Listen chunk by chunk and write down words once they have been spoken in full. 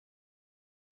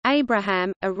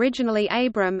Abraham, originally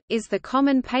Abram, is the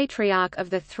common patriarch of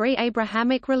the three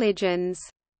Abrahamic religions.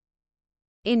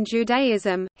 In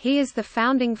Judaism, he is the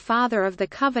founding father of the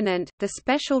covenant, the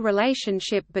special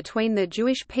relationship between the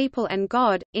Jewish people and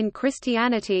God. In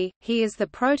Christianity, he is the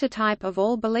prototype of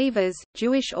all believers,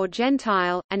 Jewish or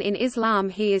Gentile, and in Islam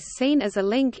he is seen as a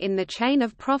link in the chain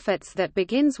of prophets that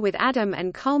begins with Adam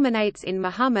and culminates in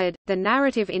Muhammad. The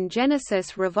narrative in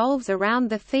Genesis revolves around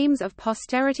the themes of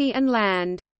posterity and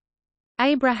land.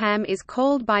 Abraham is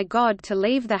called by God to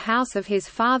leave the house of his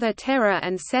father Terah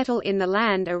and settle in the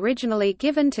land originally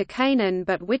given to Canaan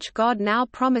but which God now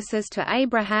promises to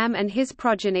Abraham and his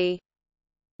progeny.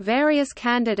 Various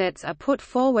candidates are put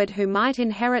forward who might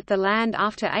inherit the land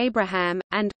after Abraham,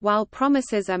 and, while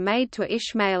promises are made to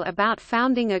Ishmael about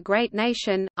founding a great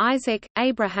nation, Isaac,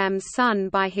 Abraham's son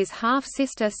by his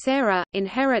half-sister Sarah,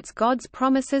 inherits God's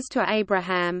promises to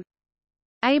Abraham.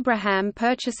 Abraham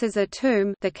purchases a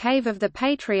tomb, the Cave of the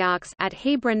Patriarchs, at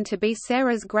Hebron to be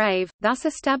Sarah's grave, thus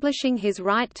establishing his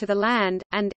right to the land,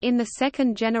 and, in the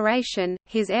second generation,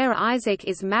 his heir Isaac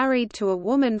is married to a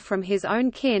woman from his own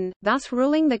kin, thus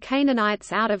ruling the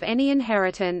Canaanites out of any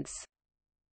inheritance.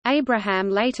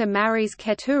 Abraham later marries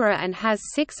Keturah and has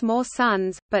 6 more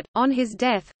sons, but, on his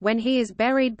death, when he is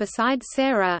buried beside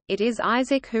Sarah, it is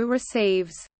Isaac who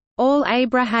receives all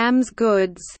Abraham's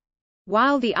goods,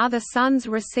 while the other sons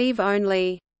receive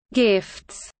only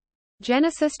gifts.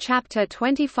 Genesis chapter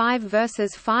 25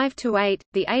 verses 5–8.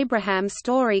 The Abraham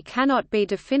story cannot be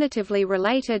definitively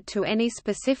related to any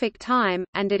specific time,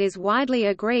 and it is widely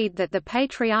agreed that the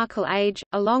patriarchal age,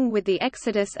 along with the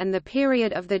Exodus and the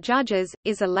period of the Judges,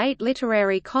 is a late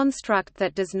literary construct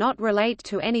that does not relate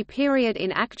to any period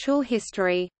in actual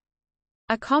history.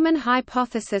 A common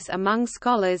hypothesis among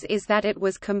scholars is that it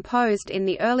was composed in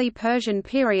the early Persian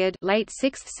period, late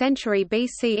 6th century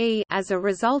BCE, as a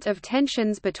result of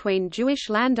tensions between Jewish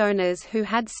landowners who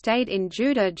had stayed in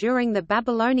Judah during the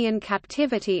Babylonian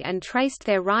captivity and traced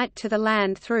their right to the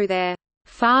land through their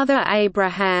father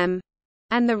Abraham,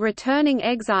 and the returning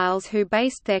exiles who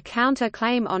based their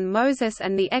counter-claim on Moses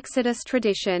and the Exodus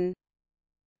tradition.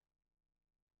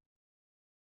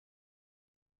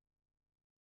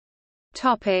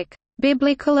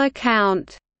 Biblical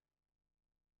account.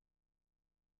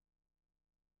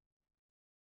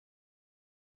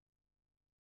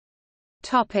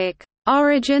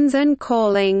 Origins and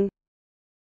calling.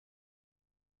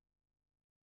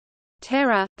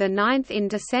 Terah, the 9th in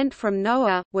descent from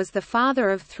Noah, was the father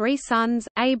of 3 sons,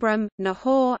 Abram,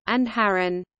 Nahor, and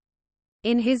Haran.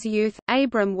 In his youth,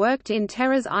 Abram worked in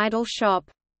Terah's idol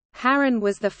shop. Haran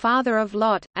was the father of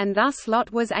Lot, and thus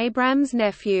Lot was Abram's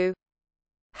nephew.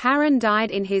 Haran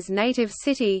died in his native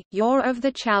city, Ur of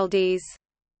the Chaldees.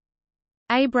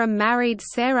 Abram married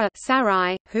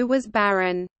Sarai, who was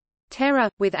barren. Terah,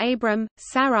 with Abram,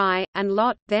 Sarai, and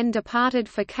Lot, then departed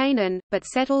for Canaan, but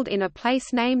settled in a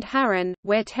place named Haran,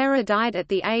 where Terah died at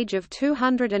the age of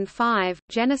 205.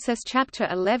 Genesis chapter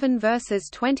 11 verses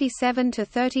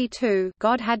 27–32.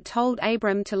 God had told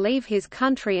Abram to leave his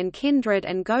country and kindred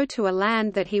and go to a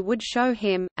land that he would show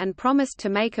him, and promised to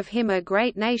make of him a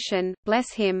great nation,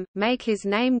 bless him, make his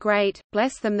name great,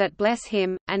 bless them that bless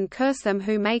him, and curse them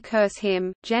who may curse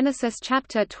him. Genesis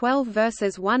chapter 12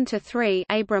 verses 1–3.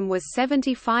 Abram was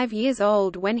 75 years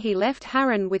old when he left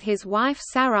Haran with his wife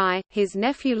Sarai, his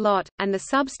nephew Lot, and the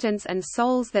substance and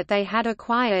souls that they had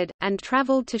acquired, and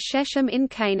travelled to Shechem in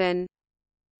Canaan.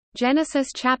 Genesis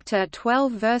chapter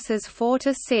 12 verses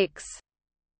 4–6.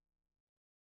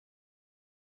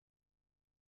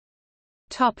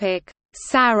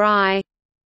 Sarai.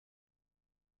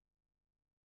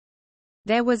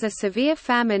 There was a severe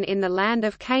famine in the land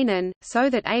of Canaan, so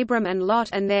that Abram and Lot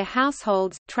and their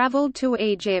households travelled to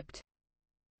Egypt.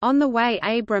 On the way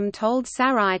Abram told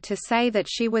Sarai to say that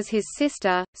she was his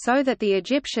sister, so that the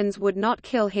Egyptians would not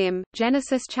kill him.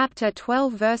 Genesis chapter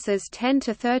 12 verses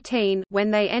 10–13.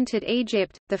 When they entered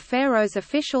Egypt, the Pharaoh's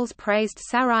officials praised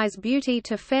Sarai's beauty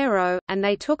to Pharaoh, and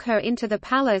they took her into the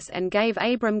palace and gave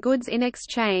Abram goods in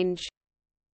exchange.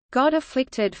 God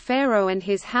afflicted Pharaoh and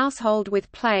his household with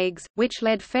plagues, which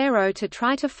led Pharaoh to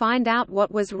try to find out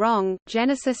what was wrong.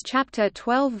 Genesis chapter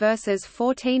 12 verses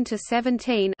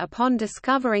 14–17. Upon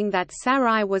discovering that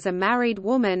Sarai was a married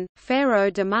woman, Pharaoh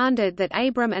demanded that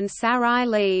Abram and Sarai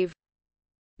leave.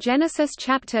 Genesis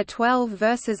chapter 12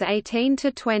 verses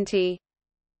 18–20.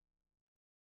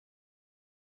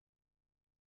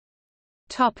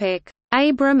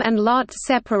 Abram and Lot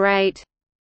separate.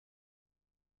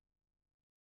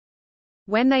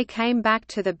 When they came back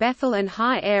to the Bethel and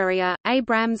Hai area,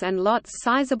 Abram's and Lot's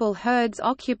sizable herds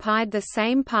occupied the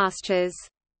same pastures.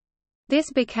 This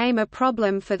became a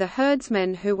problem for the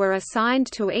herdsmen who were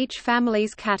assigned to each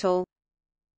family's cattle.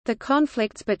 The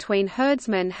conflicts between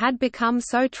herdsmen had become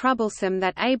so troublesome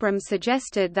that Abram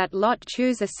suggested that Lot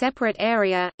choose a separate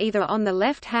area, either on the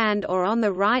left hand or on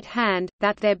the right hand,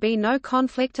 that there be no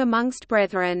conflict amongst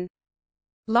brethren.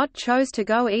 Lot chose to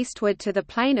go eastward to the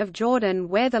plain of Jordan,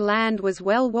 where the land was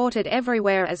well watered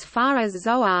everywhere as far as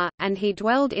Zoar, and he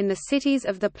dwelled in the cities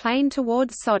of the plain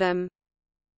towards Sodom.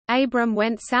 Abram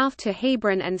went south to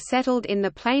Hebron and settled in the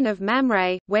plain of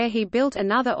Mamre, where he built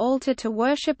another altar to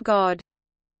worship God.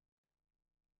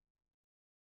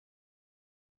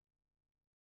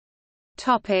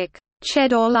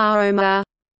 Chedorlaomer.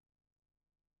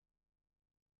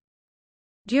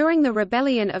 During the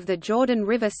rebellion of the Jordan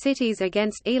River cities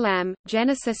against Elam,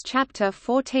 Genesis chapter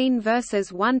 14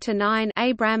 verses 1–9,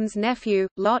 Abram's nephew,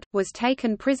 Lot, was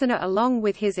taken prisoner along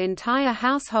with his entire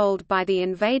household by the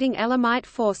invading Elamite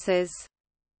forces.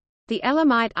 The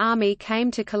Elamite army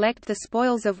came to collect the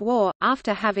spoils of war,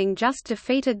 after having just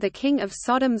defeated the king of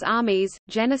Sodom's armies.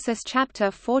 Genesis chapter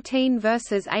 14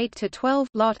 verses 8–12.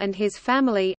 Lot and his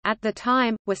family, at the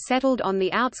time, were settled on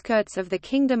the outskirts of the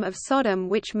kingdom of Sodom,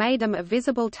 which made them a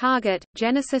visible target.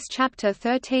 Genesis chapter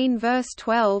 13 verse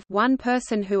 12. One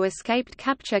person who escaped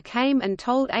capture came and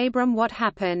told Abram what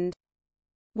happened.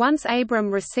 Once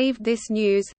Abram received this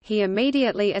news, he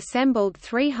immediately assembled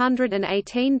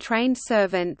 318 trained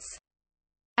servants.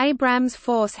 Abram's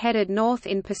force headed north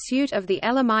in pursuit of the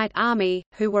Elamite army,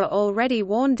 who were already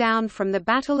worn down from the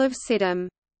Battle of Siddim.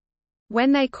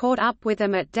 When they caught up with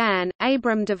them at Dan,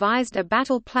 Abram devised a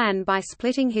battle plan by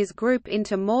splitting his group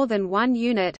into more than one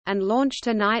unit, and launched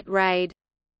a night raid.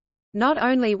 Not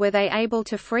only were they able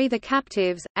to free the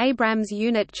captives, Abram's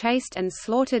unit chased and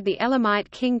slaughtered the Elamite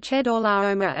king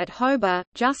Chedorlaomer at Hobah,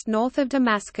 just north of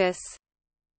Damascus.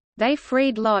 They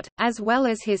freed Lot, as well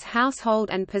as his household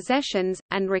and possessions,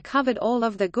 and recovered all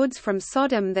of the goods from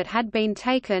Sodom that had been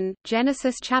taken.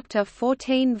 Genesis chapter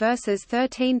 14 verses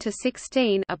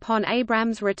 13–16. Upon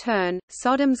Abram's return,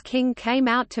 Sodom's king came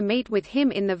out to meet with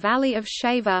him in the valley of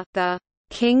Shaveh, the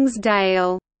King's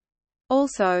Dale.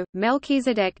 Also,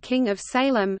 Melchizedek king of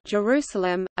Salem,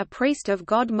 Jerusalem, a priest of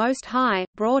God Most High,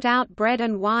 brought out bread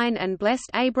and wine and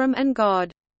blessed Abram and God.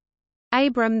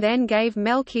 Abram then gave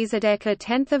Melchizedek a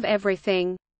tenth of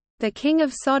everything. The king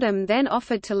of Sodom then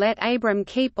offered to let Abram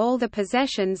keep all the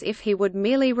possessions if he would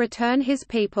merely return his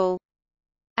people.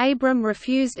 Abram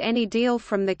refused any deal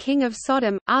from the king of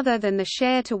Sodom, other than the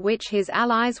share to which his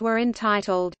allies were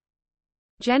entitled.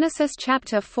 Genesis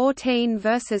chapter 14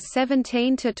 verses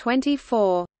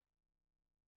 17–24.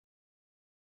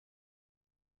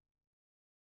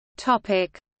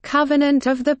 Topic: Covenant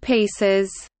of the Pieces.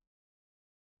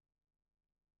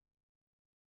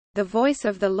 The voice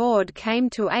of the Lord came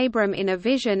to Abram in a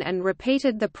vision and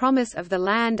repeated the promise of the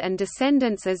land and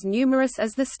descendants as numerous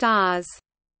as the stars.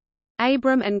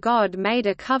 Abram and God made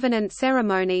a covenant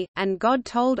ceremony, and God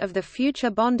told of the future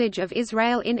bondage of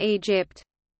Israel in Egypt.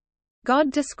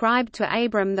 God described to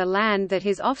Abram the land that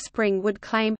his offspring would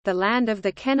claim, the land of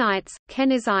the Kenites,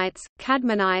 Kenizzites,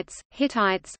 Cadmonites,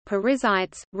 Hittites,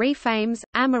 Perizzites, Rephaims,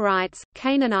 Amorites,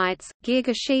 Canaanites,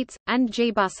 Girgashites, and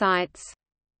Jebusites.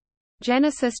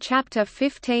 Genesis chapter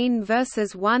 15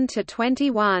 verses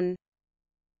 1–21.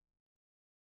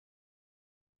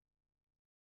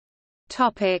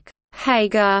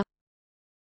 Hagar.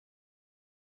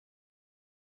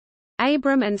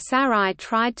 Abram and Sarai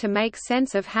tried to make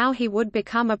sense of how he would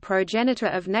become a progenitor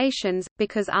of nations,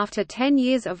 because after 10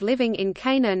 years of living in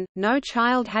Canaan, no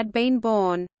child had been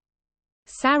born.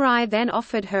 Sarai then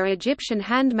offered her Egyptian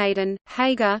handmaiden,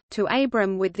 Hagar, to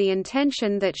Abram with the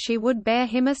intention that she would bear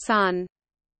him a son.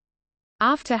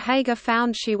 After Hagar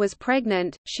found she was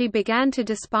pregnant, she began to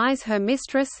despise her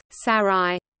mistress,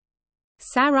 Sarai.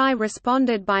 Sarai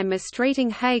responded by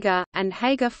mistreating Hagar, and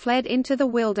Hagar fled into the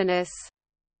wilderness.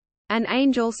 An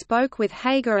angel spoke with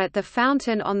Hagar at the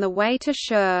fountain on the way to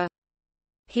Shur.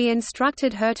 He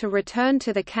instructed her to return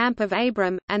to the camp of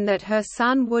Abram, and that her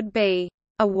son would be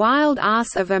a wild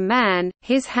ass of a man,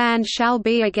 his hand shall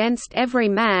be against every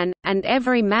man, and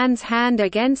every man's hand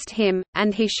against him,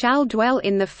 and he shall dwell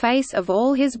in the face of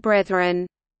all his brethren.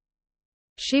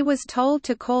 She was told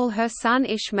to call her son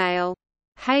Ishmael.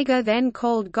 Hagar then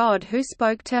called God, who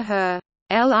spoke to her,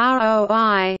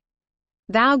 Lroi.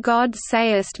 Thou God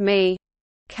sayest me.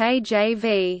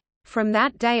 KJV. From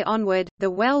that day onward, the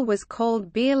well was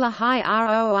called Beer Lahai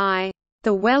Roi,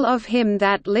 the well of him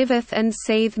that liveth and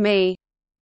seeth me.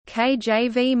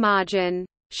 KJV margin.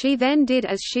 She then did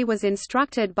as she was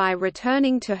instructed by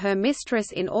returning to her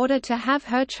mistress in order to have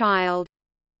her child.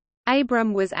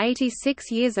 Abram was 86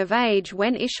 years of age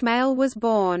when Ishmael was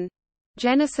born.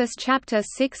 Genesis chapter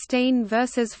 16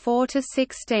 verses 4 to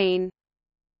 16.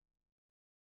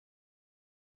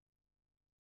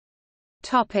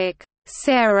 Topic: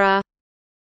 Sarah.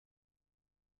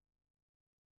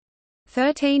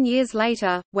 13 years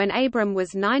later, when Abram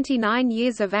was 99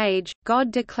 years of age,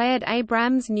 God declared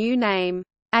Abram's new name,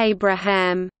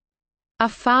 Abraham, a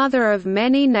father of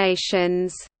many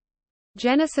nations.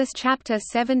 Genesis chapter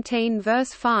 17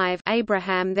 verse 5.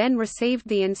 Abraham then received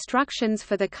the instructions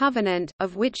for the covenant,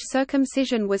 of which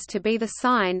circumcision was to be the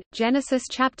sign. Genesis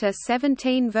chapter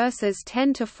 17 verses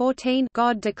 10 to 14.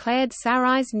 God declared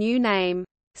Sarai's new name,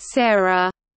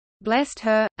 Sarah, blessed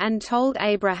her, and told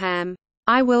Abraham,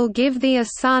 I will give thee a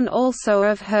son also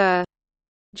of her.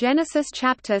 Genesis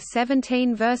chapter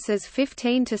 17 verses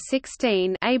 15 to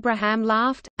 16. Abraham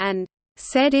laughed, and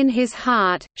said in his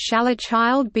heart, Shall a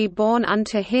child be born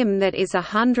unto him that is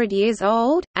 100 years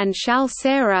old, and shall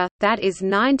Sarah, that is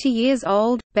 90 years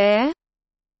old, bear?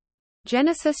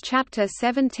 Genesis chapter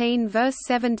 17 verse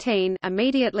 17.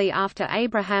 Immediately after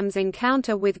Abraham's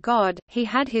encounter with God, he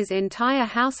had his entire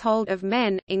household of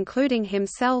men, including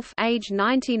himself age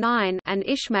 99 and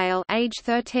Ishmael age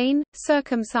 13,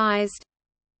 circumcised.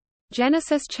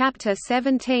 Genesis chapter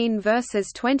 17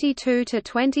 verses 22 to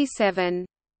 27.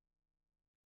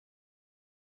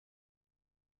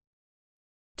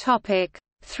 Topic: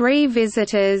 3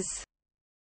 visitors.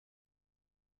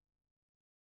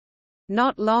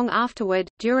 Not long afterward,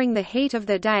 during the heat of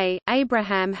the day,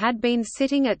 Abraham had been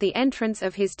sitting at the entrance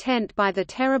of his tent by the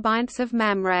terebinths of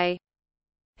Mamre.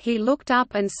 He looked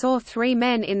up and saw 3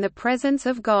 men in the presence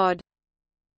of God.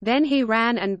 Then he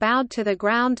ran and bowed to the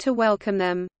ground to welcome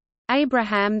them.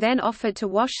 Abraham then offered to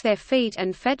wash their feet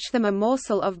and fetch them a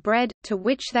morsel of bread, to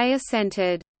which they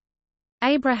assented.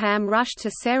 Abraham rushed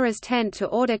to Sarah's tent to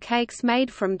order cakes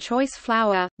made from choice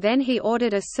flour, then he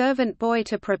ordered a servant boy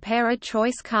to prepare a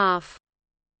choice calf.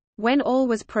 When all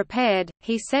was prepared,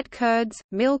 he set curds,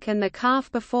 milk and the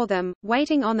calf before them,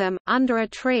 waiting on them, under a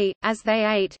tree, as they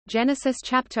ate. Genesis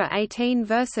chapter 18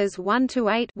 verses 1 to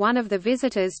 8. One of the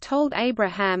visitors told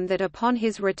Abraham that upon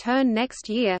his return next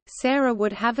year, Sarah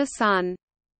would have a son.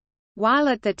 While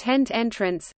at the tent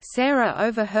entrance, Sarah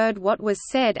overheard what was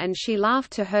said and she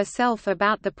laughed to herself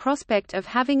about the prospect of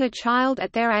having a child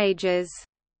at their ages.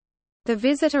 The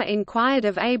visitor inquired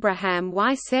of Abraham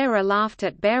why Sarah laughed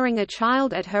at bearing a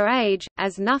child at her age,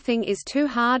 as nothing is too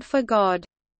hard for God.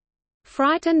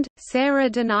 Frightened, Sarah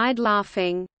denied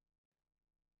laughing.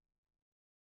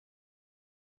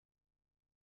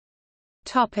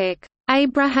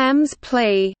 Abraham's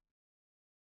plea.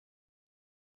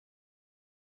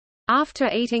 After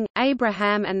eating,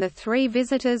 Abraham and the 3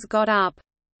 visitors got up.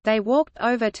 They walked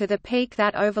over to the peak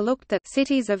that overlooked the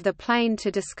cities of the plain to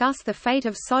discuss the fate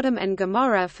of Sodom and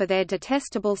Gomorrah for their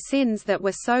detestable sins that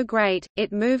were so great,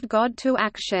 it moved God to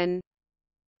action.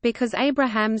 Because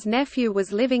Abraham's nephew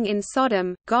was living in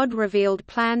Sodom, God revealed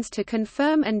plans to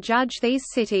confirm and judge these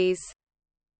cities.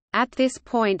 At this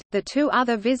point, the 2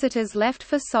 other visitors left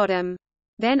for Sodom.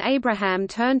 Then Abraham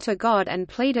turned to God and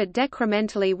pleaded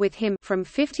decrementally with him from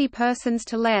 50 persons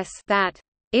to less that,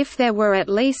 if there were at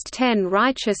least 10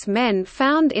 righteous men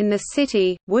found in the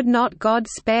city, would not God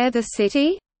spare the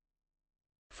city?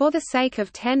 For the sake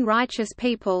of 10 righteous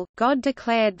people, God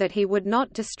declared that he would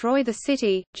not destroy the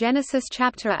city. Genesis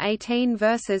chapter 18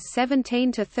 verses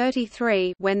 17 to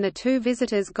 33. When the 2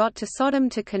 visitors got to Sodom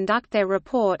to conduct their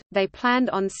report, they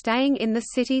planned on staying in the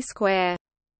city square.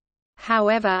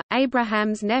 However,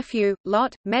 Abraham's nephew,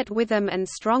 Lot, met with them and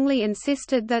strongly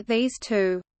insisted that these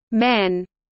 2 men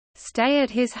stay at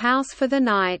his house for the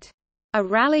night. A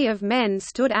rally of men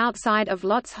stood outside of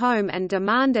Lot's home and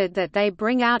demanded that they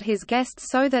bring out his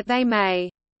guests so that they may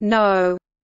know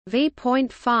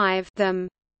them.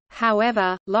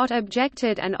 However, Lot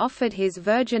objected and offered his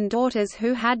virgin daughters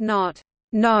who had not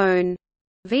known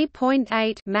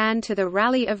man to the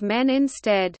rally of men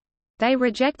instead. They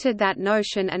rejected that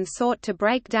notion and sought to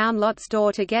break down Lot's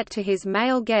door to get to his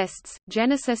male guests.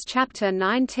 Genesis chapter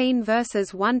 19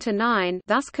 verses 1 to 9,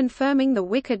 thus confirming the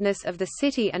wickedness of the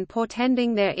city and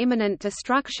portending their imminent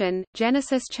destruction.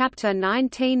 Genesis chapter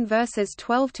 19 verses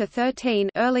 12 to 13.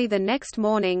 Early the next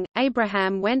morning,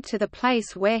 Abraham went to the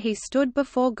place where he stood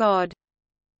before God.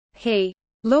 He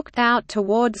looked out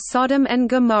toward Sodom and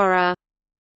Gomorrah,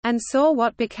 and saw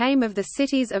what became of the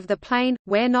cities of the plain,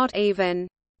 where not even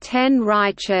 10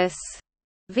 righteous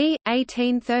v.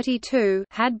 1832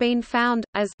 had been found,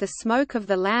 as the smoke of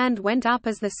the land went up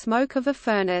as the smoke of a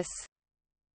furnace.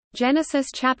 Genesis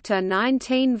chapter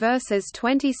 19 verses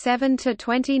 27 to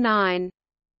 29.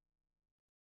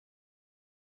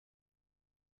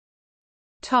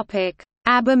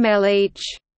 Abimelech.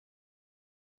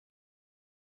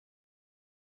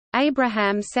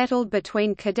 Abraham settled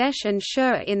between Kadesh and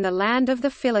Shur in the land of the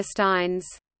Philistines.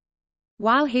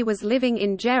 While he was living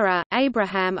in Gerar,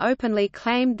 Abraham openly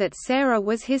claimed that Sarah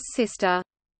was his sister.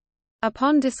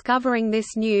 Upon discovering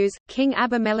this news, King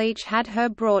Abimelech had her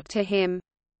brought to him.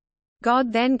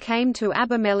 God then came to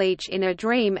Abimelech in a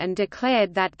dream and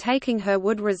declared that taking her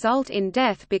would result in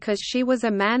death because she was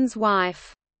a man's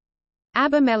wife.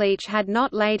 Abimelech had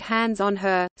not laid hands on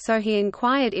her, so he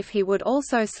inquired if he would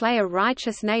also slay a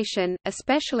righteous nation,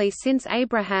 especially since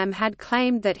Abraham had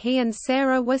claimed that he and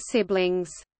Sarah were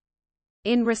siblings.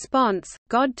 In response,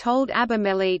 God told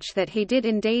Abimelech that he did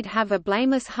indeed have a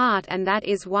blameless heart and that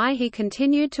is why he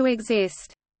continued to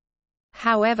exist.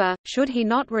 However, should he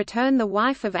not return the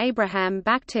wife of Abraham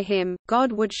back to him,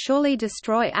 God would surely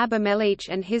destroy Abimelech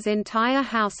and his entire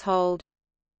household.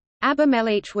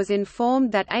 Abimelech was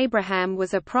informed that Abraham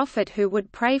was a prophet who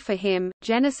would pray for him.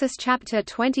 Genesis chapter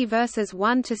 20 verses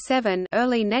 1 to 7.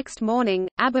 Early next morning,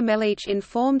 Abimelech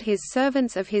informed his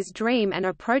servants of his dream and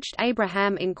approached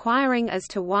Abraham inquiring as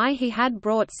to why he had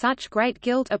brought such great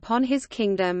guilt upon his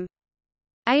kingdom.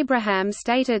 Abraham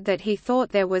stated that he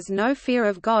thought there was no fear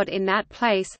of God in that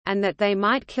place, and that they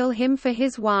might kill him for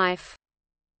his wife.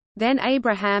 Then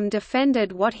Abraham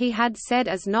defended what he had said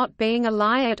as not being a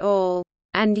lie at all.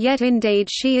 And yet indeed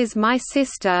she is my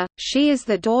sister, she is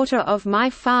the daughter of my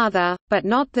father, but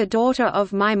not the daughter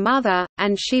of my mother,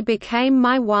 and she became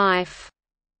my wife."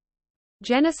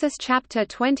 Genesis chapter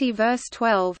 20 verse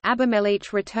 12.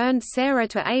 Abimelech returned Sarah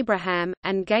to Abraham,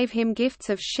 and gave him gifts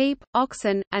of sheep,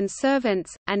 oxen, and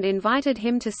servants, and invited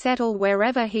him to settle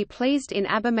wherever he pleased in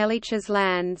Abimelech's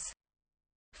lands.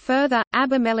 Further,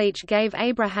 Abimelech gave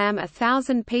Abraham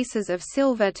 1,000 pieces of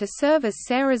silver to serve as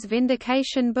Sarah's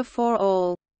vindication before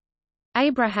all.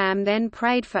 Abraham then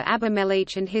prayed for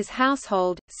Abimelech and his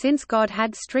household, since God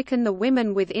had stricken the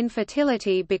women with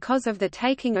infertility because of the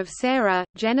taking of Sarah.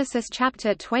 Genesis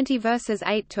chapter 20 verses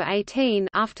 8 to 18.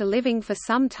 After living for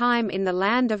some time in the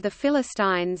land of the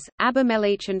Philistines,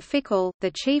 Abimelech and Phicol,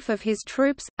 the chief of his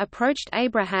troops, approached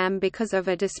Abraham because of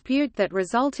a dispute that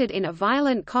resulted in a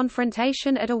violent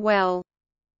confrontation at a well.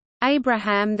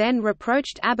 Abraham then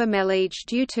reproached Abimelech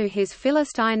due to his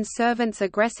Philistine servants'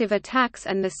 aggressive attacks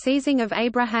and the seizing of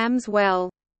Abraham's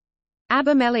well.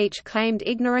 Abimelech claimed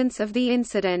ignorance of the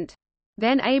incident.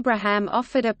 Then Abraham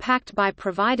offered a pact by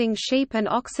providing sheep and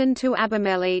oxen to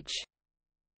Abimelech.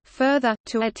 Further,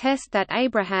 to attest that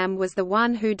Abraham was the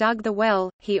one who dug the well,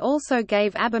 he also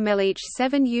gave Abimelech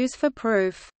 7 ewes for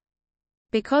proof.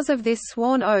 Because of this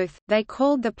sworn oath, they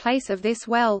called the place of this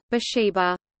well,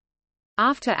 Beersheba.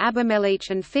 After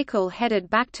Abimelech and Phicol headed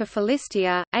back to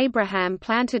Philistia, Abraham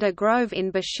planted a grove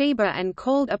in Beersheba and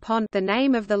called upon the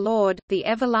name of the Lord, the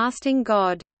everlasting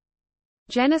God.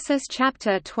 Genesis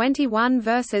chapter 21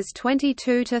 verses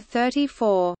 22 to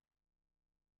 34.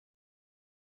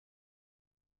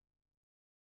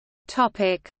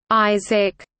 Topic: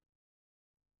 Isaac.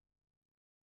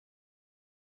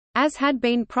 As had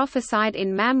been prophesied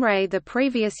in Mamre the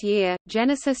previous year,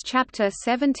 Genesis chapter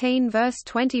 17 verse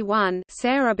 21,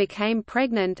 Sarah became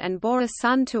pregnant and bore a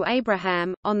son to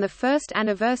Abraham, on the first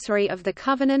anniversary of the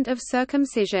covenant of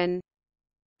circumcision.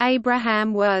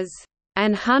 Abraham was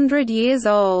 100 years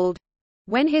old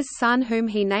when his son whom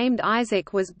he named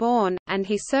Isaac was born, and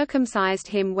he circumcised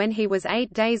him when he was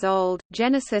 8 days old.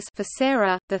 Genesis. For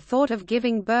Sarah, the thought of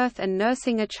giving birth and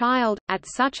nursing a child, at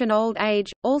such an old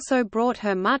age, also brought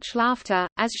her much laughter,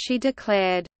 as she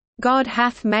declared, "God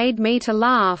hath made me to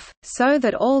laugh, so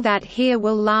that all that hear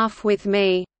will laugh with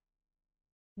me."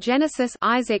 Genesis.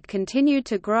 Isaac continued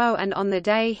to grow, and on the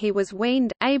day he was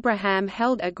weaned, Abraham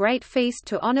held a great feast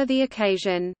to honor the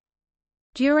occasion.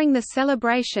 During the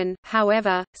celebration,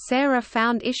 however, Sarah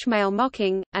found Ishmael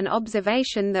mocking, an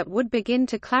observation that would begin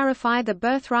to clarify the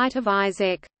birthright of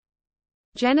Isaac.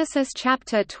 Genesis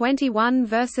chapter 21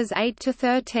 verses 8 to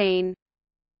 13.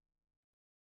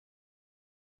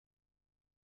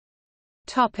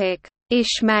 Topic: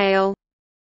 Ishmael.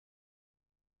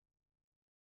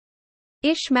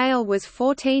 Ishmael was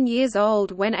 14 years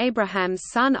old when Abraham's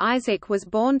son Isaac was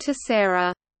born to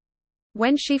Sarah.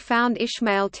 When she found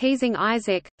Ishmael teasing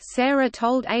Isaac, Sarah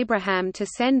told Abraham to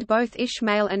send both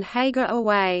Ishmael and Hagar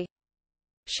away.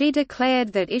 She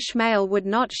declared that Ishmael would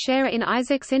not share in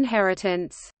Isaac's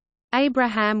inheritance.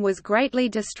 Abraham was greatly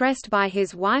distressed by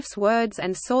his wife's words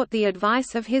and sought the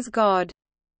advice of his God.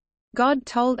 God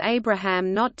told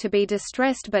Abraham not to be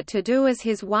distressed but to do as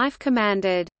his wife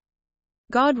commanded.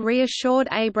 God reassured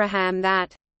Abraham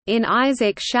that, "In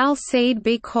Isaac shall seed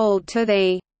be called to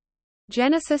thee."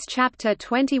 Genesis chapter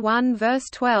 21 verse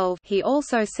 12. He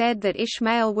also said that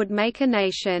Ishmael would make a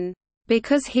nation,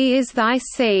 "because he is thy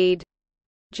seed."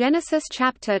 Genesis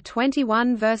chapter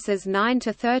 21 verses 9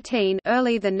 to 13.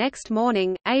 Early the next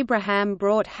morning, Abraham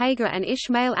brought Hagar and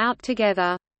Ishmael out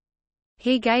together.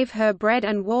 He gave her bread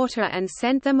and water and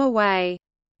sent them away.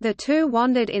 The two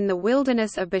wandered in the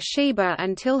wilderness of Beersheba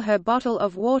until her bottle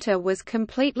of water was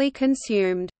completely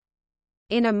consumed.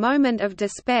 In a moment of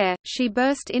despair, she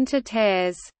burst into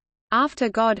tears. After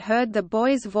God heard the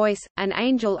boy's voice, an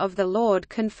angel of the Lord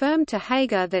confirmed to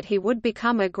Hagar that he would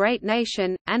become a great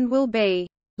nation, and will be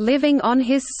living on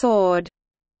his sword.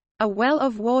 A well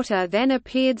of water then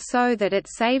appeared so that it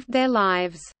saved their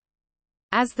lives.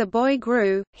 As the boy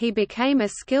grew, he became a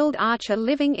skilled archer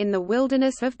living in the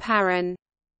wilderness of Paran.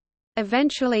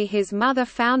 Eventually his mother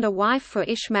found a wife for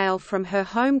Ishmael from her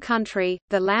home country,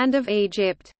 the land of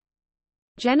Egypt.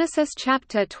 Genesis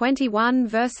chapter 21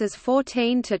 verses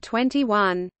 14 to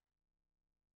 21.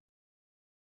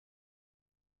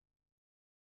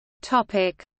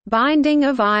 Topic: Binding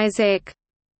of Isaac.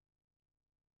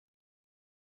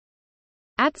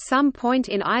 At some point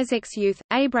in Isaac's youth,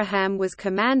 Abraham was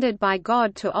commanded by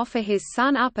God to offer his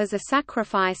son up as a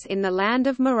sacrifice in the land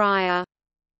of Moriah.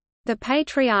 The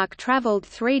patriarch traveled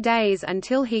 3 days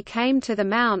until he came to the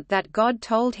mount that God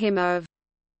told him of.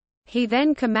 He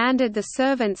then commanded the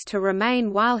servants to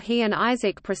remain while he and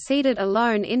Isaac proceeded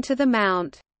alone into the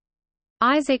mount.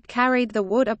 Isaac carried the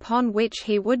wood upon which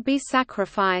he would be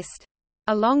sacrificed.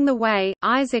 Along the way,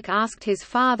 Isaac asked his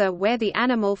father where the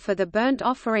animal for the burnt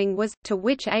offering was, to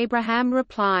which Abraham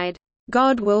replied,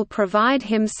 "God will provide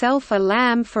himself a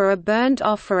lamb for a burnt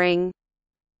offering."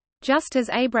 Just as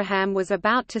Abraham was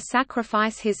about to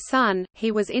sacrifice his son,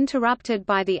 he was interrupted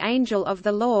by the angel of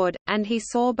the Lord, and he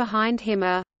saw behind him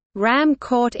a ram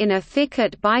caught in a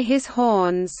thicket by his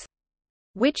horns,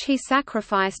 which he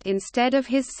sacrificed instead of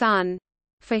his son.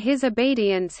 For his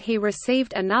obedience he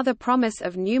received another promise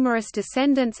of numerous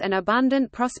descendants and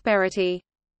abundant prosperity.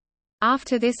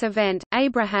 After this event,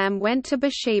 Abraham went to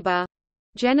Beersheba.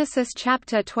 Genesis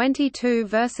chapter 22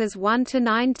 verses 1 to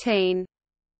 19.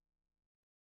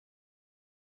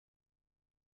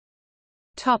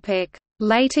 Topic: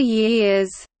 Later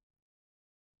years.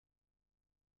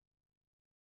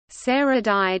 Sarah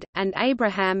died, and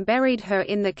Abraham buried her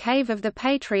in the cave of the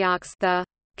patriarchs, the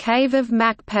cave of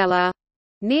Machpelah,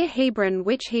 near Hebron,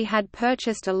 which he had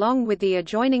purchased along with the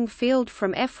adjoining field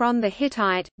from Ephron the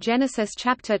Hittite. Genesis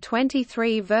chapter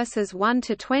 23 verses 1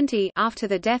 to 20. After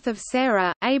the death of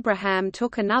Sarah, Abraham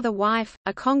took another wife,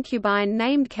 a concubine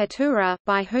named Keturah,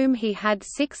 by whom he had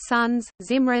 6 sons: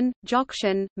 Zimran,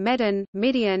 Jokshan, Medan,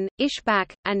 Midian,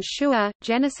 Ishbak, and Shua.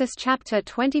 Genesis chapter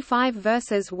 25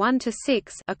 verses 1 to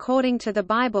 6. According to the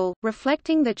Bible,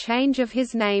 reflecting the change of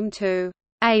his name to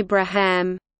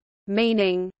Abraham,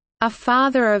 meaning a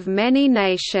father of many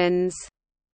nations.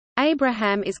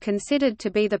 Abraham is considered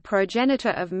to be the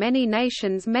progenitor of many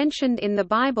nations mentioned in the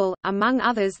Bible, among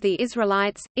others the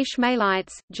Israelites,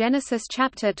 Ishmaelites, Genesis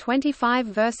chapter 25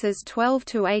 verses 12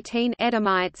 to 18,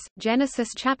 Edomites, Genesis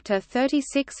chapter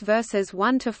 36 verses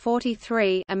 1 to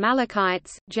 43,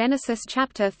 Amalekites, Genesis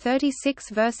chapter 36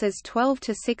 verses 12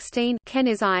 to 16,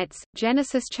 Kenizzites,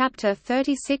 Genesis chapter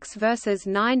 36 verses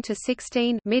 9 to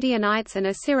 16, Midianites and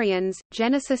Assyrians,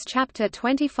 Genesis chapter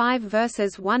 25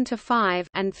 verses 1 to 5,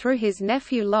 and through his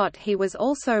nephew Lot he was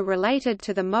also related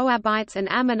to the Moabites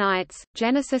and Ammonites.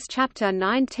 Genesis chapter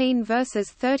 19 verses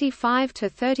 35 to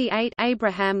 38.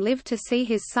 Abraham lived to see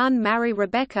his son marry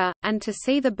Rebekah, and to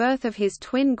see the birth of his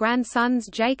twin grandsons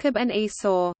Jacob and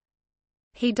Esau.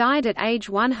 He died at age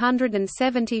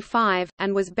 175,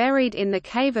 and was buried in the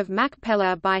cave of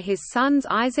Machpelah by his sons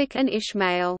Isaac and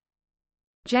Ishmael.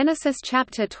 Genesis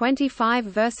chapter 25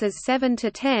 verses 7 to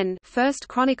 10, 1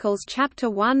 Chronicles chapter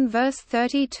 1 verse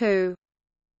 32.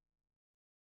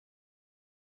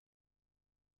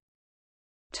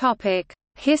 Topic: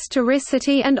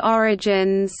 Historicity and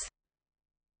origins.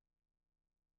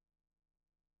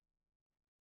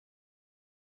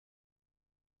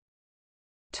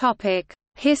 Topic: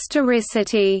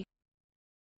 Historicity.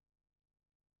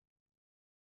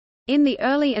 In the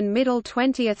early and middle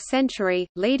 20th century,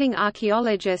 leading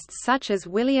archaeologists such as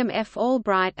William F.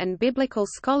 Albright and biblical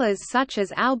scholars such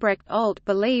as Albrecht Alt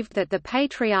believed that the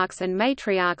patriarchs and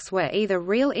matriarchs were either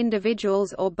real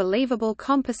individuals or believable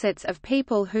composites of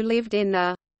people who lived in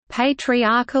the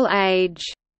patriarchal age,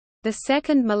 the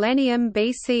second millennium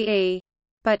BCE.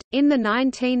 But, in the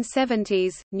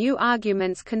 1970s, new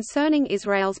arguments concerning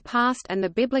Israel's past and the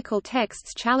biblical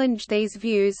texts challenged these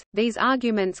views. These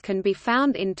arguments can be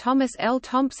found in Thomas L.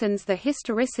 Thompson's The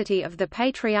Historicity of the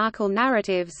Patriarchal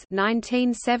Narratives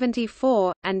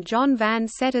 1974, and John Van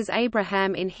Setter's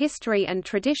Abraham in History and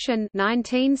Tradition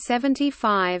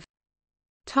 1975.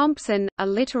 Thompson, a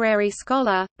literary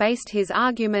scholar, based his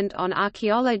argument on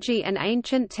archaeology and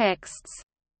ancient texts.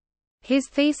 His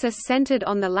thesis centered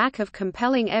on the lack of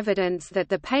compelling evidence that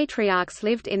the patriarchs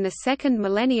lived in the 2nd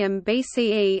millennium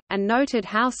BCE, and noted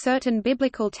how certain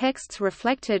biblical texts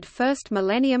reflected 1st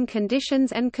millennium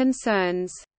conditions and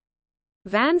concerns.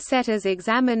 Van Setters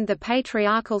examined the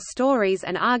patriarchal stories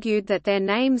and argued that their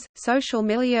names, social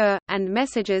milieu, and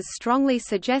messages strongly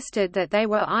suggested that they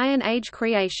were Iron Age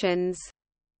creations.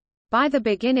 By the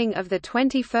beginning of the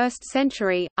 21st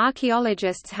century,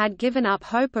 archaeologists had given up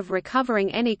hope of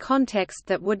recovering any context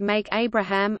that would make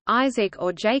Abraham, Isaac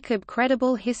or Jacob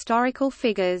credible historical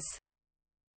figures.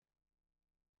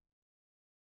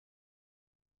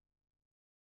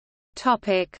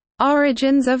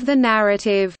 Origins of the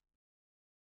narrative.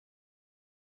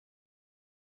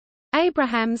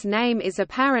 Abraham's name is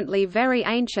apparently very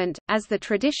ancient, as the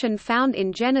tradition found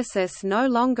in Genesis no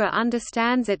longer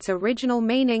understands its original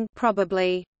meaning,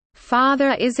 probably,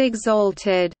 "Father is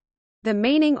exalted." The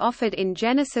meaning offered in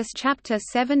Genesis chapter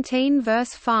 17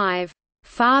 verse 5,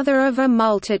 "Father of a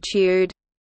multitude,"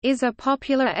 is a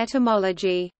popular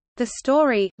etymology. The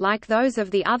story, like those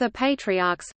of the other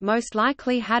patriarchs, most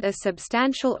likely had a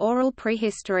substantial oral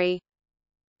prehistory.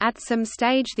 At some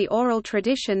stage the oral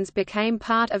traditions became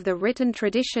part of the written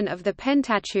tradition of the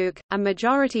Pentateuch. A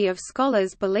majority of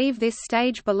scholars believe this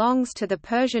stage belongs to the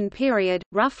Persian period,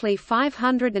 roughly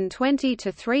 520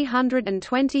 to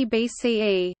 320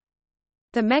 BCE.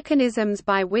 The mechanisms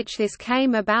by which this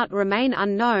came about remain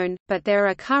unknown, but there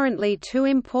are currently two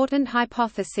important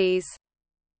hypotheses.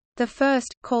 The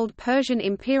first, called Persian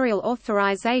imperial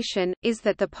authorization, is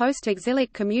that the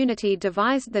post-exilic community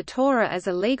devised the Torah as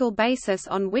a legal basis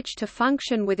on which to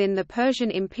function within the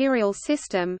Persian imperial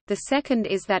system. The second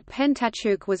is that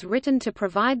Pentateuch was written to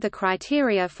provide the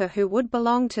criteria for who would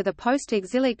belong to the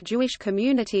post-exilic Jewish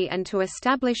community and to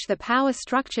establish the power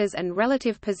structures and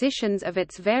relative positions of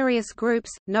its various groups,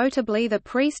 notably the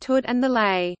priesthood and the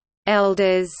lay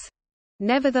elders.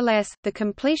 Nevertheless, the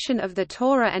completion of the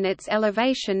Torah and its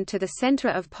elevation to the center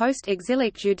of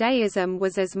post-exilic Judaism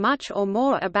was as much or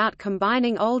more about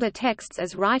combining older texts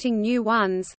as writing new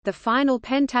ones. The final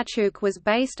Pentateuch was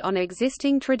based on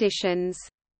existing traditions.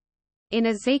 In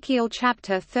Ezekiel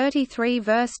chapter 33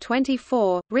 verse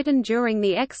 24, written during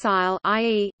the exile,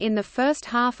 i.e., in the first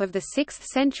half of the 6th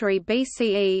century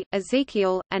BCE,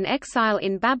 Ezekiel, an exile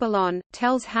in Babylon,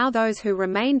 tells how those who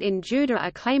remained in Judah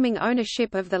are claiming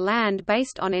ownership of the land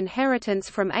based on inheritance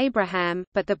from Abraham,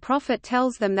 but the prophet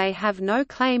tells them they have no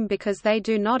claim because they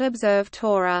do not observe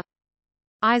Torah.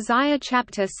 Isaiah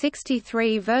chapter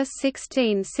 63 verse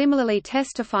 16 similarly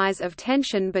testifies of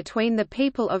tension between the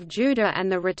people of Judah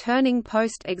and the returning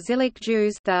post-exilic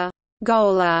Jews, the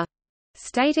Gola,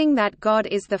 stating that God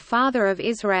is the father of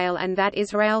Israel and that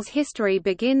Israel's history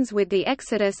begins with the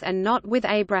Exodus and not with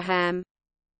Abraham.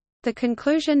 The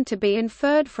conclusion to be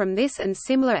inferred from this and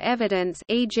similar evidence,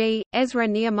 e.g.,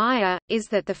 Ezra-Nehemiah, is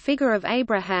that the figure of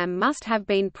Abraham must have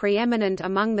been preeminent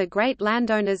among the great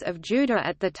landowners of Judah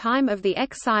at the time of the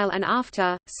exile and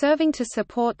after, serving to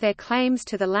support their claims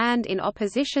to the land in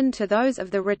opposition to those of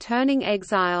the returning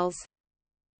exiles.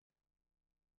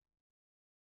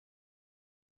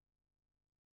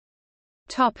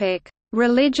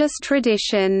 Religious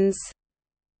traditions.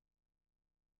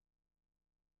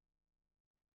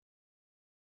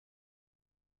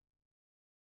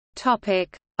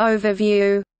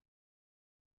 Overview.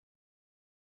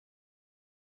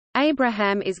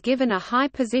 Abraham is given a high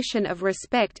position of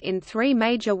respect in three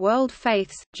major world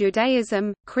faiths,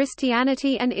 Judaism,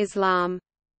 Christianity and Islam.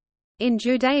 In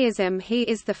Judaism he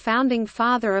is the founding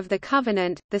father of the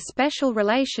covenant, the special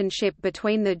relationship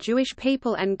between the Jewish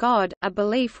people and God, a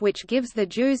belief which gives the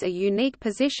Jews a unique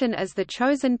position as the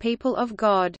chosen people of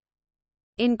God.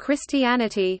 In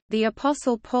Christianity, the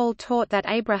Apostle Paul taught that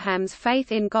Abraham's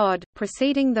faith in God,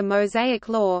 preceding the Mosaic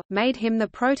Law, made him the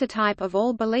prototype of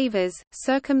all believers,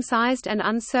 circumcised and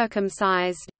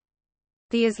uncircumcised.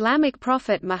 The Islamic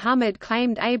prophet Muhammad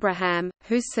claimed Abraham,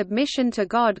 whose submission to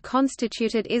God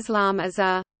constituted Islam, as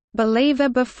a believer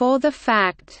before the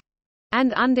fact,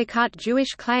 and undercut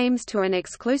Jewish claims to an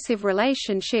exclusive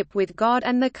relationship with God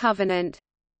and the covenant.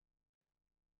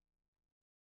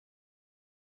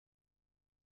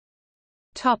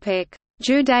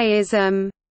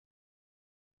 Judaism.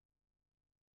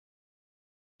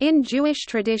 In Jewish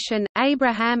tradition,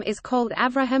 Abraham is called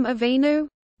Avraham Avinu,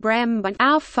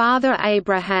 our father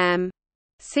Abraham,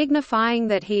 signifying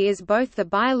that he is both the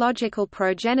biological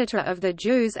progenitor of the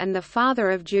Jews and the father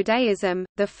of Judaism,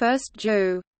 the first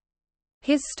Jew.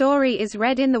 His story is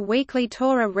read in the weekly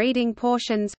Torah reading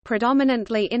portions,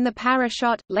 predominantly in the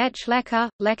parashot, Lech Lecha,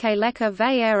 Leke Lecha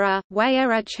Vayera,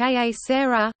 Wayera Cheye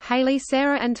Sarah, Haley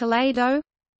Sarah and Toledo.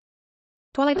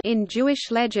 In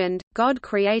Jewish legend, God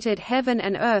created heaven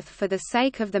and earth for the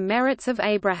sake of the merits of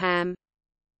Abraham.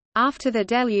 After the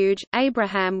deluge,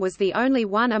 Abraham was the only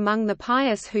one among the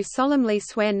pious who solemnly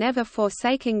swear never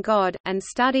forsaking God, and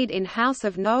studied in house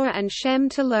of Noah and Shem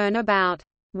to learn about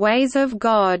ways of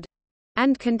God.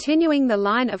 And continuing the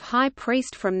line of high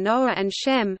priest from Noah and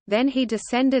Shem, then he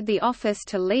descended the office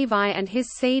to Levi and his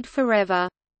seed forever.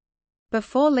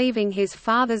 Before leaving his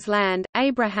father's land,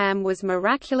 Abraham was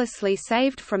miraculously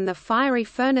saved from the fiery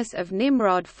furnace of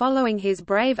Nimrod following his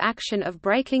brave action of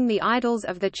breaking the idols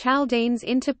of the Chaldeans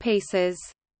into pieces.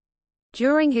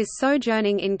 During his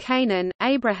sojourning in Canaan,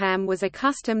 Abraham was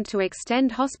accustomed to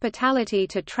extend hospitality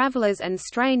to travelers and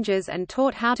strangers and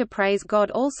taught how to praise God.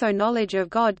 Also, knowledge of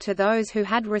God to those who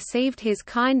had received his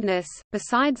kindness.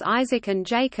 Besides Isaac and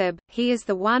Jacob, he is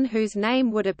the one whose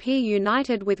name would appear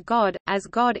united with God, as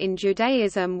God in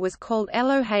Judaism was called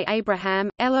Elohei Abraham,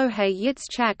 Elohei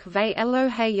Yitzchak ve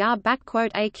Elohei Yah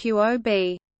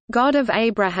aqob, God of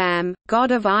Abraham,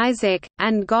 God of Isaac,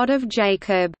 and God of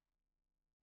Jacob,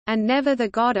 and never the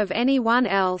God of anyone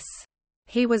else.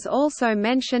 He was also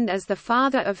mentioned as the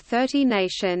father of 30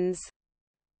 nations.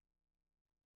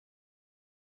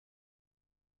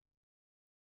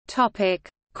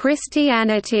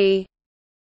 Christianity.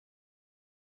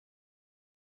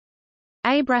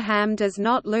 Abraham does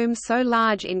not loom so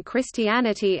large in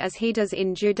Christianity as he does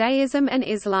in Judaism and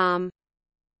Islam.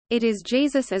 It is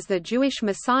Jesus as the Jewish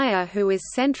Messiah who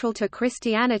is central to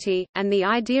Christianity, and the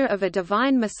idea of a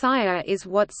divine Messiah is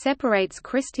what separates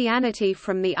Christianity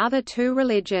from the other two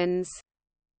religions.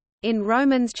 In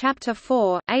Romans chapter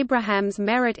 4, Abraham's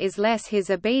merit is less his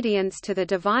obedience to the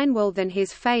divine will than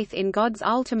his faith in God's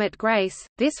ultimate grace.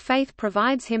 This faith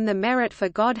provides him the merit for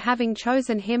God having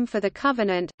chosen him for the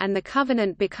covenant, and the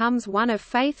covenant becomes one of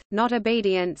faith, not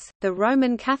obedience. The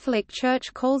Roman Catholic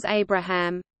Church calls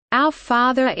Abraham our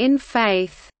Father in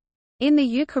faith. In the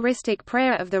Eucharistic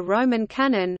prayer of the Roman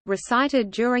Canon,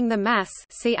 recited during the Mass,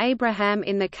 see Abraham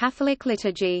in the Catholic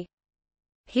liturgy.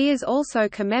 He is also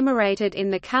commemorated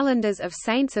in the calendars of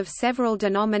saints of several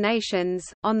denominations,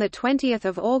 on 20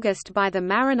 August by the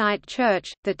Maronite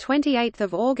Church, 28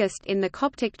 August in the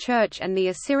Coptic Church and the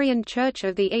Assyrian Church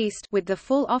of the East with the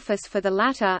full office for the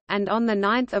latter, and on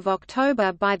 9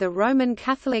 October by the Roman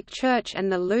Catholic Church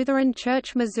and the Lutheran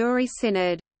Church Missouri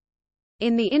Synod.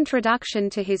 In the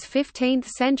introduction to his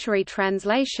 15th-century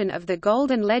translation of the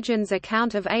Golden Legends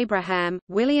account of Abraham,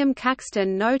 William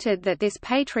Caxton noted that this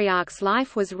patriarch's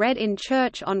life was read in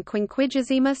church on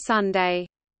Quinquagesima Sunday.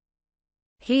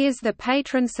 He is the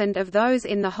patron saint of those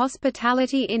in the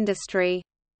hospitality industry.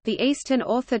 The Eastern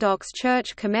Orthodox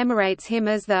Church commemorates him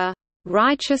as the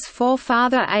righteous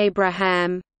forefather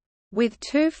Abraham, with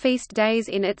 2 feast days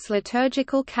in its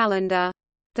liturgical calendar.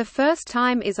 The first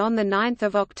time is on 9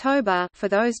 October for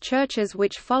those churches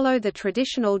which follow the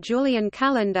traditional Julian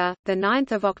calendar. 9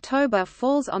 October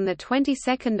falls on 22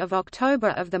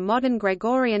 October of the modern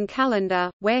Gregorian calendar,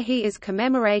 where he is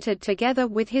commemorated together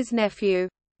with his nephew,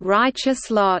 righteous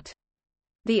Lot.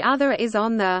 The other is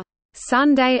on the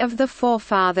Sunday of the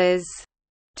Forefathers,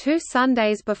 2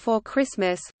 Sundays before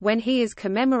Christmas, when he is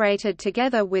commemorated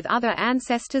together with other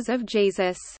ancestors of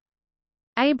Jesus.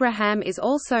 Abraham is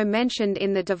also mentioned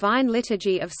in the Divine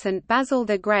Liturgy of St. Basil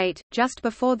the Great, just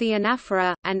before the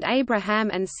anaphora, and Abraham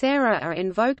and Sarah are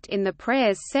invoked in the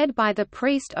prayers said by the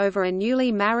priest over a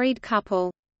newly married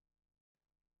couple.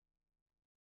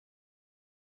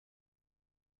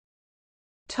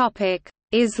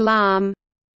 Islam.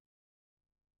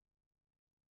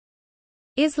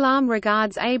 Islam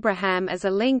regards Abraham as a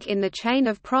link in the chain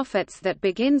of prophets that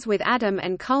begins with Adam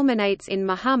and culminates in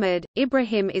Muhammad.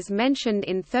 Ibrahim is mentioned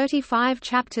in 35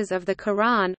 chapters of the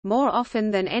Quran, more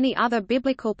often than any other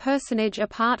biblical personage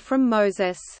apart from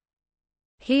Moses.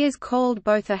 He is called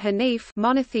both a Hanif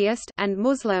monotheist and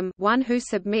Muslim, one who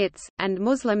submits, and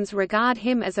Muslims regard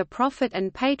him as a prophet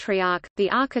and patriarch, the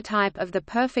archetype of the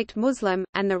perfect Muslim,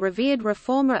 and the revered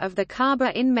reformer of the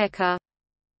Kaaba in Mecca.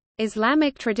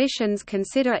 Islamic traditions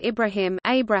consider Abraham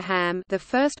the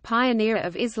first pioneer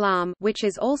of Islam, which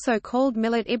is also called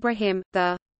Millat Ibrahim,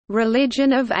 the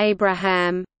religion of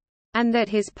Abraham, and that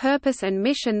his purpose and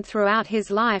mission throughout his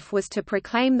life was to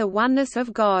proclaim the oneness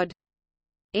of God.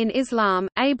 In Islam,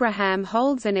 Abraham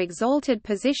holds an exalted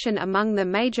position among the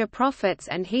major prophets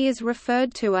and he is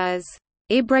referred to as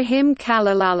Ibrahim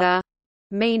Khalilullah,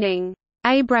 meaning,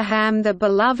 Abraham the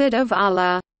beloved of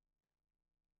Allah.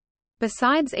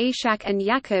 Besides Ishak and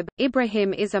Jacob,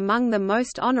 Ibrahim is among the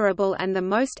most honorable and the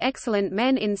most excellent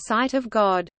men in sight of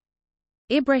God.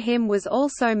 Ibrahim was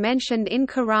also mentioned in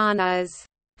Quran as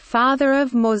father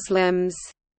of Muslims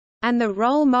and the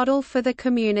role model for the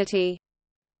community.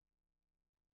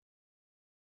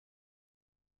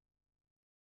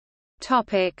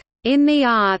 In the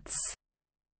arts.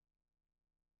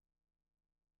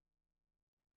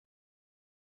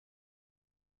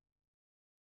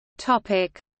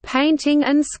 Painting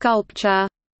and sculpture.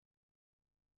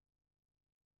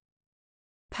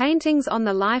 Paintings on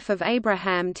the life of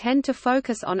Abraham tend to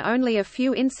focus on only a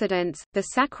few incidents: the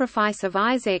sacrifice of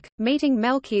Isaac, meeting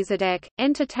Melchizedek,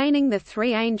 entertaining the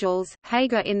three angels,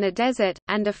 Hagar in the desert,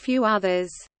 and a few others.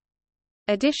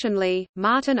 Additionally,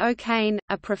 Martin O'Kane,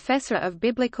 a professor of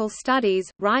biblical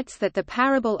studies, writes that the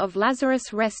parable of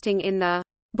Lazarus resting in the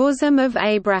bosom of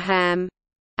Abraham,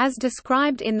 as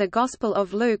described in the Gospel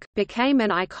of Luke, became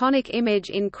an iconic image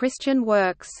in Christian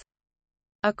works.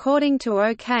 According to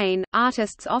O'Kane,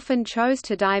 artists often chose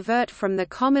to divert from the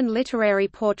common literary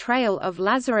portrayal of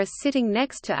Lazarus sitting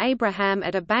next to Abraham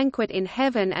at a banquet in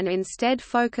heaven and instead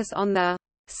focus on the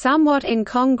somewhat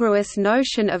incongruous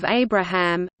notion of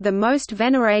Abraham, the most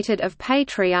venerated of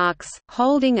patriarchs,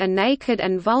 holding a naked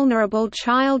and vulnerable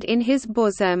child in his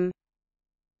bosom.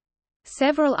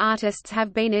 Several artists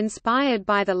have been inspired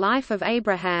by the life of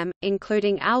Abraham,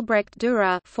 including Albrecht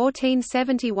Dürer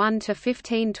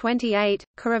 (1471–1528),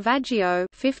 Caravaggio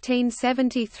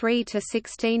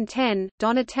 (1573–1610),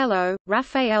 Donatello,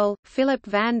 Raphael, Philip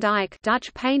van Dyck,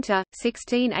 Dutch painter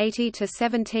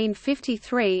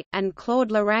 (1680–1753), and Claude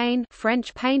Lorrain,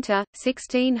 French painter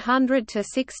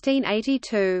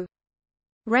 (1600–1682).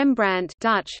 Rembrandt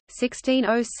Dutch,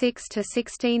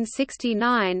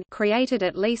 1606–1669 created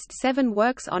at least 7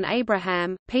 works on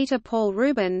Abraham. Peter Paul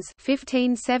Rubens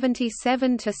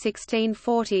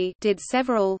 (1577–1640) did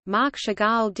several. Marc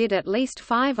Chagall did at least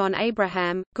 5 on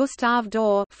Abraham. Gustave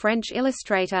Doré, French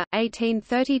illustrator,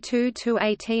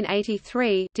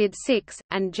 1832–1883, did 6,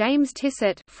 and James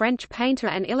Tissot, French painter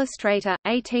and illustrator,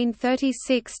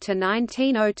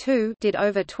 1836–1902, did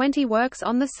over 20 works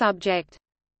on the subject.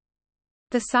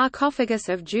 The sarcophagus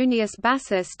of Junius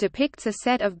Bassus depicts a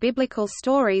set of biblical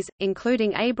stories,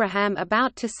 including Abraham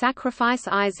about to sacrifice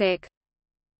Isaac.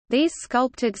 These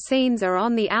sculpted scenes are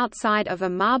on the outside of a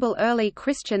marble early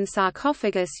Christian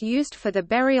sarcophagus used for the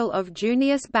burial of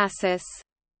Junius Bassus.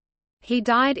 He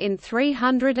died in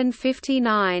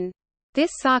 359.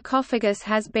 This sarcophagus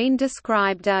has been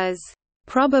described as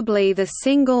probably the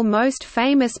single most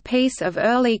famous piece of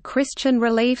early Christian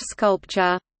relief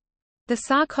sculpture. The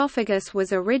sarcophagus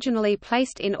was originally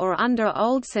placed in or under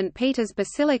Old St. Peter's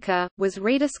Basilica, was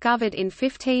rediscovered in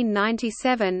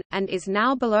 1597, and is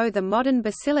now below the modern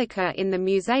basilica in the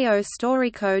Museo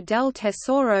Storico del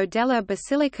Tesoro della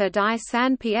Basilica di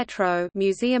San Pietro,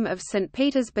 Museum of St.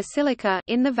 Peter's Basilica,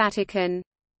 in the Vatican.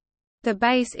 The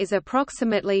base is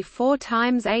approximately 4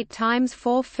 × 8 ×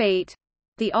 4 feet.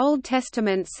 The Old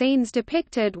Testament scenes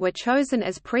depicted were chosen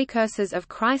as precursors of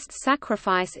Christ's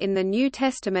sacrifice in the New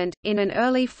Testament, in an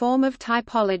early form of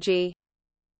typology.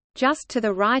 Just to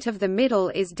the right of the middle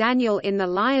is Daniel in the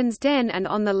lion's den, and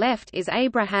on the left is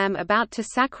Abraham about to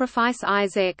sacrifice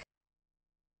Isaac.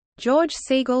 George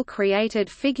Siegel created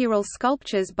figural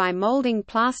sculptures by molding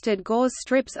plastered gauze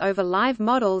strips over live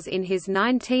models in his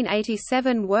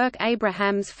 1987 work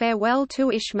Abraham's Farewell to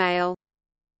Ishmael.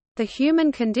 The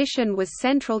human condition was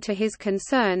central to his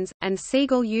concerns, and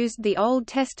Siegel used the Old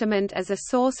Testament as a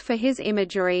source for his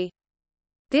imagery.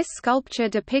 This sculpture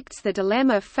depicts the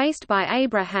dilemma faced by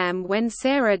Abraham when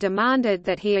Sarah demanded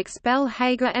that he expel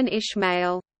Hagar and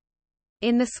Ishmael.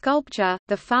 In the sculpture,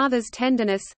 the father's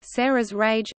tenderness, Sarah's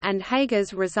rage, and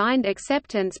Hagar's resigned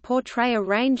acceptance portray a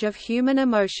range of human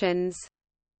emotions.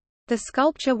 The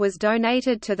sculpture was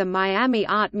donated to the Miami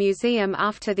Art Museum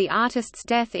after the artist's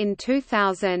death in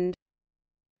 2000.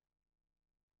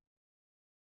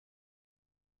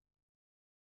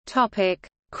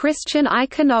 Christian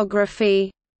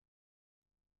iconography.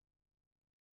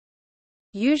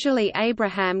 Usually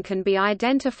Abraham can be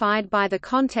identified by the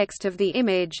context of the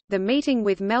image, the meeting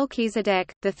with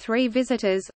Melchizedek, the 3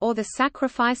 visitors, or the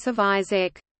sacrifice of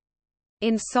Isaac.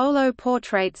 In solo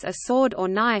portraits a sword or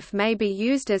knife may be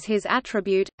used as his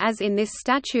attribute, as in this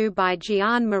statue by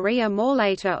Gian Maria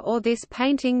Morlater or this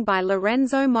painting by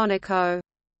Lorenzo Monaco.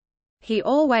 He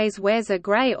always wears a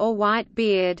grey or white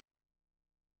beard.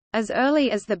 As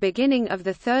early as the beginning of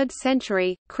the 3rd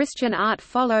century, Christian art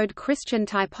followed Christian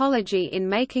typology in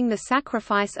making the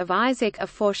sacrifice of Isaac a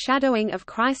foreshadowing of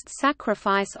Christ's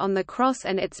sacrifice on the cross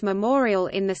and its memorial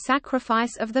in the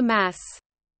sacrifice of the Mass.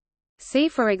 See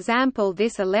for example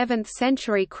this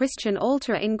 11th-century Christian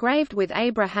altar engraved with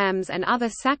Abraham's and other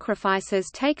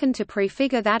sacrifices taken to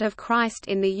prefigure that of Christ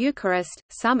in the Eucharist.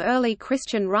 Some early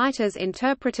Christian writers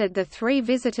interpreted the three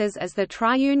visitors as the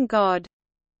triune God.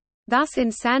 Thus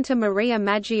in Santa Maria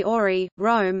Maggiore,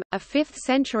 Rome, a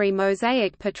 5th-century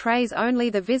mosaic portrays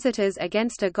only the visitors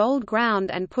against a gold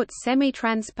ground and puts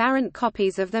semi-transparent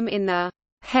copies of them in the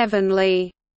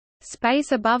heavenly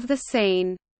space above the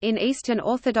scene. In Eastern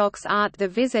Orthodox art the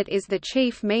visit is the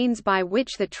chief means by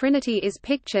which the Trinity is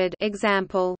pictured.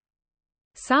 Example.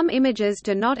 Some images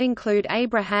do not include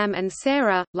Abraham and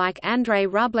Sarah, like Andrei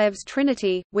Rublev's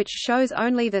Trinity, which shows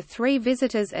only the three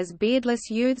visitors as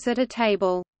beardless youths at a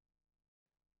table.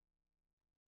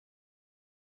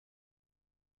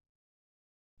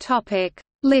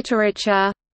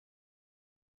 Literature.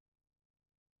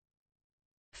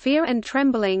 Fear and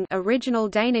Trembling, original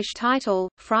Danish title,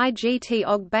 Fri Gt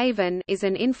og Baven, is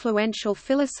an influential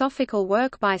philosophical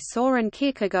work by Søren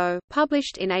Kierkegaard,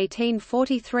 published in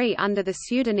 1843 under the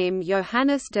pseudonym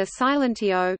Johannes de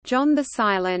Silentio, John the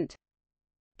Silent.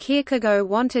 Kierkegaard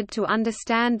wanted to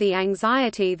understand the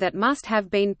anxiety that must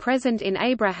have been present in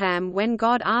Abraham when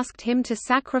God asked him to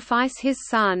sacrifice his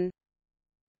son.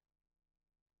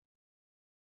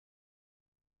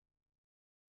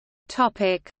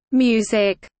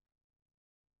 Music.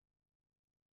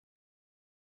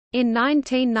 In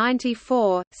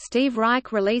 1994, Steve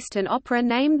Reich released an opera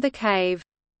named The Cave.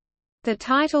 The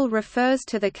title refers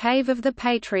to the Cave of the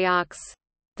Patriarchs.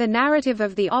 The narrative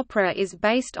of the opera is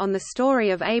based on the story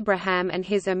of Abraham and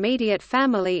his immediate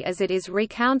family as it is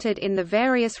recounted in the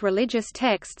various religious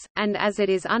texts, and as it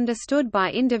is understood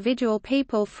by individual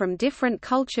people from different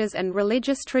cultures and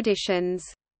religious traditions.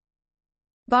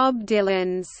 Bob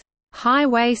Dylan's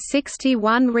Highway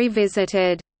 61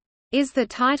 Revisited is the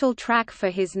title track for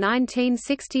his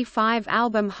 1965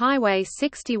 album Highway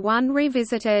 61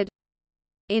 Revisited.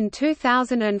 In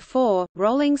 2004,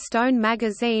 Rolling Stone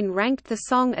magazine ranked the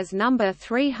song as number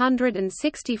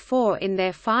 364 in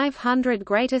their 500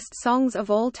 greatest songs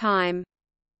of all time.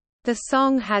 The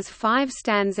song has 5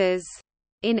 stanzas.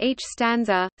 In each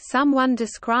stanza, someone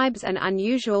describes an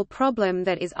unusual problem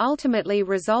that is ultimately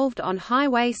resolved on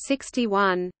Highway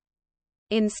 61.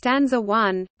 In stanza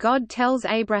 1, God tells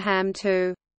Abraham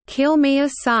to kill me a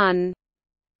son.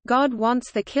 God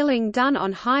wants the killing done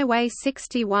on Highway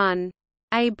 61.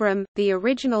 Abram, the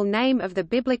original name of the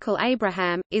biblical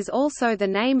Abraham, is also the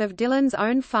name of Dylan's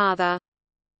own father.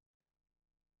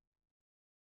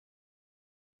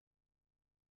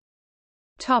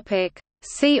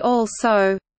 See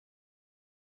also: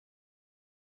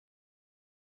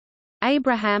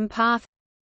 Abraham Path,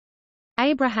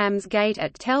 Abraham's Gate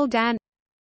at Tel Dan,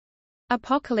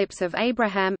 Apocalypse of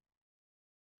Abraham,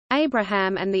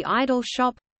 Abraham and the Idol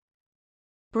Shop,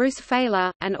 Bruce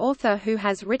Feiler, an author who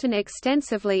has written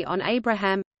extensively on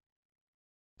Abraham,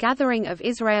 Gathering of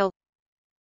Israel,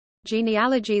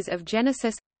 Genealogies of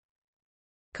Genesis,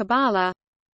 Kabbalah,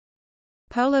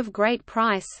 Pearl of Great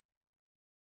Price,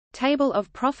 Table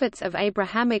of Prophets of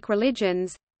Abrahamic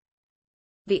Religions,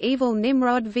 The Evil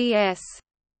Nimrod vs.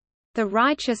 The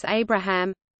Righteous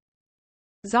Abraham,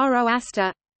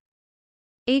 Zoroaster.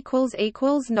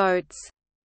 Notes